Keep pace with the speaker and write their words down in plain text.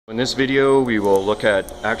In this video we will look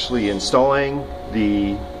at actually installing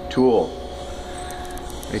the tool.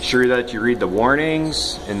 Make sure that you read the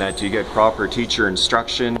warnings and that you get proper teacher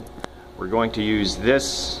instruction. We're going to use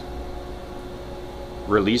this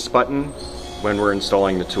release button when we're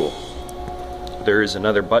installing the tool. There is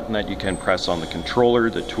another button that you can press on the controller,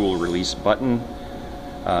 the tool release button.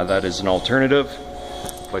 That is an alternative,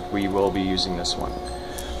 but we will be using this one.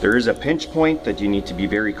 There is a pinch point that you need to be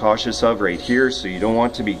very cautious of right here, so you don't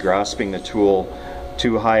want to be grasping the tool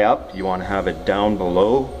too high up. You want to have it down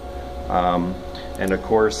below. And of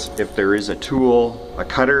course, if there is a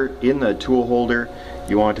cutter in the tool holder,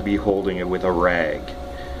 you want to be holding it with a rag.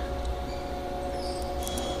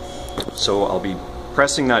 So I'll be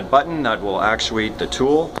pressing that button that will actuate the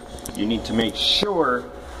tool. You need to make sure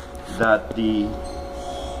that you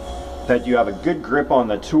have a good grip on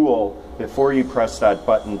the tool before you press that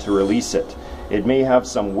button to release it. It may have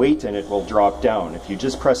some weight and it will drop down. If you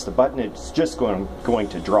just press the button, it's just going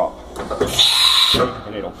to drop.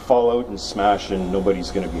 And it'll fall out and smash and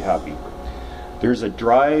nobody's going to be happy. There's a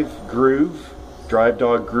drive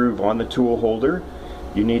dog groove on the tool holder.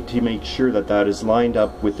 You need to make sure that that is lined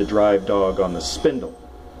up with the drive dog on the spindle.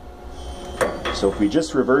 So if we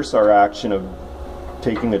just reverse our action of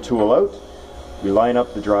taking the tool out, we line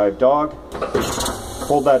up the drive dog,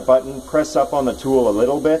 hold that button, press up on the tool a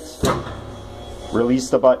little bit, release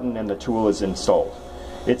the button, and the tool is installed.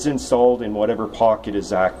 It's installed in whatever pocket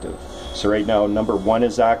is active. So right now number 1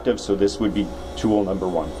 is active, so this would be tool number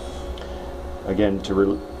 1. Again, to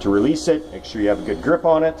release it, make sure you have a good grip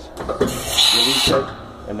on it, release it,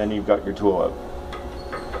 and then you've got your tool out.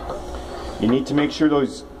 You need to make sure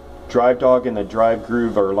those drive dog and the drive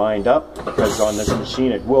groove are lined up, because on this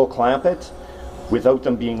machine it will clamp it without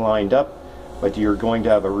them being lined up, but you're going to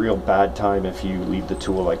have a real bad time if you leave the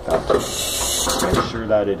tool like that. Make sure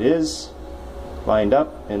that it is lined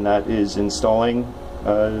up, and that is installing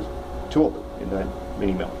a tool in that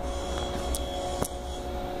MiniMill.